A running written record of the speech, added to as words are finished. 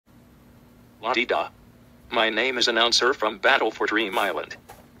La-di-da. My name is Announcer from Battle for Dream Island,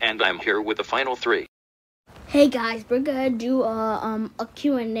 and I'm here with the final three. Hey guys, we're gonna do a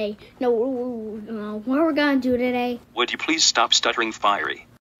Q&A. What we're gonna do today? Would you please stop stuttering, Firey?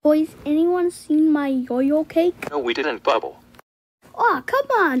 Boys, anyone seen my yo-yo cake? No, we didn't, Bubble. Oh, come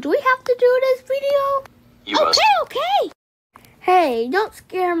on, do we have to do this video? You must. Okay. Hey, don't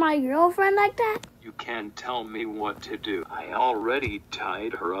scare my girlfriend like that. You can't tell me what to do. I already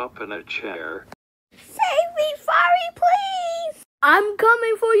tied her up in a chair. Save me, Firey, please! I'm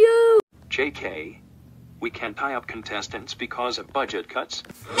coming for you! JK, we can't tie up contestants because of budget cuts.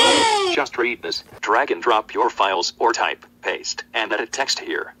 Just read this. Drag and drop your files or type, paste, and edit text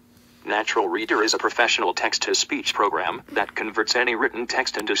here. Natural Reader is a professional text-to-speech program that converts any written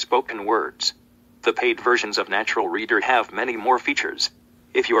text into spoken words. The paid versions of Natural Reader have many more features.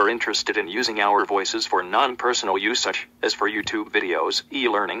 If you are interested in using our voices for non-personal use such as for YouTube videos,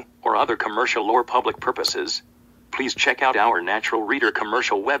 e-learning, or other commercial or public purposes, please check out our Natural Reader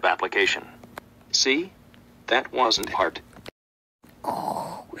commercial web application. See? That wasn't hard.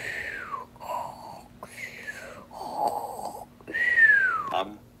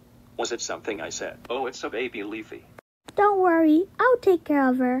 Was it something I said? Oh, it's a baby Leafy. Don't worry, I'll take care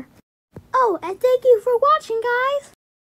of her. Oh, and thank you for watching, guys!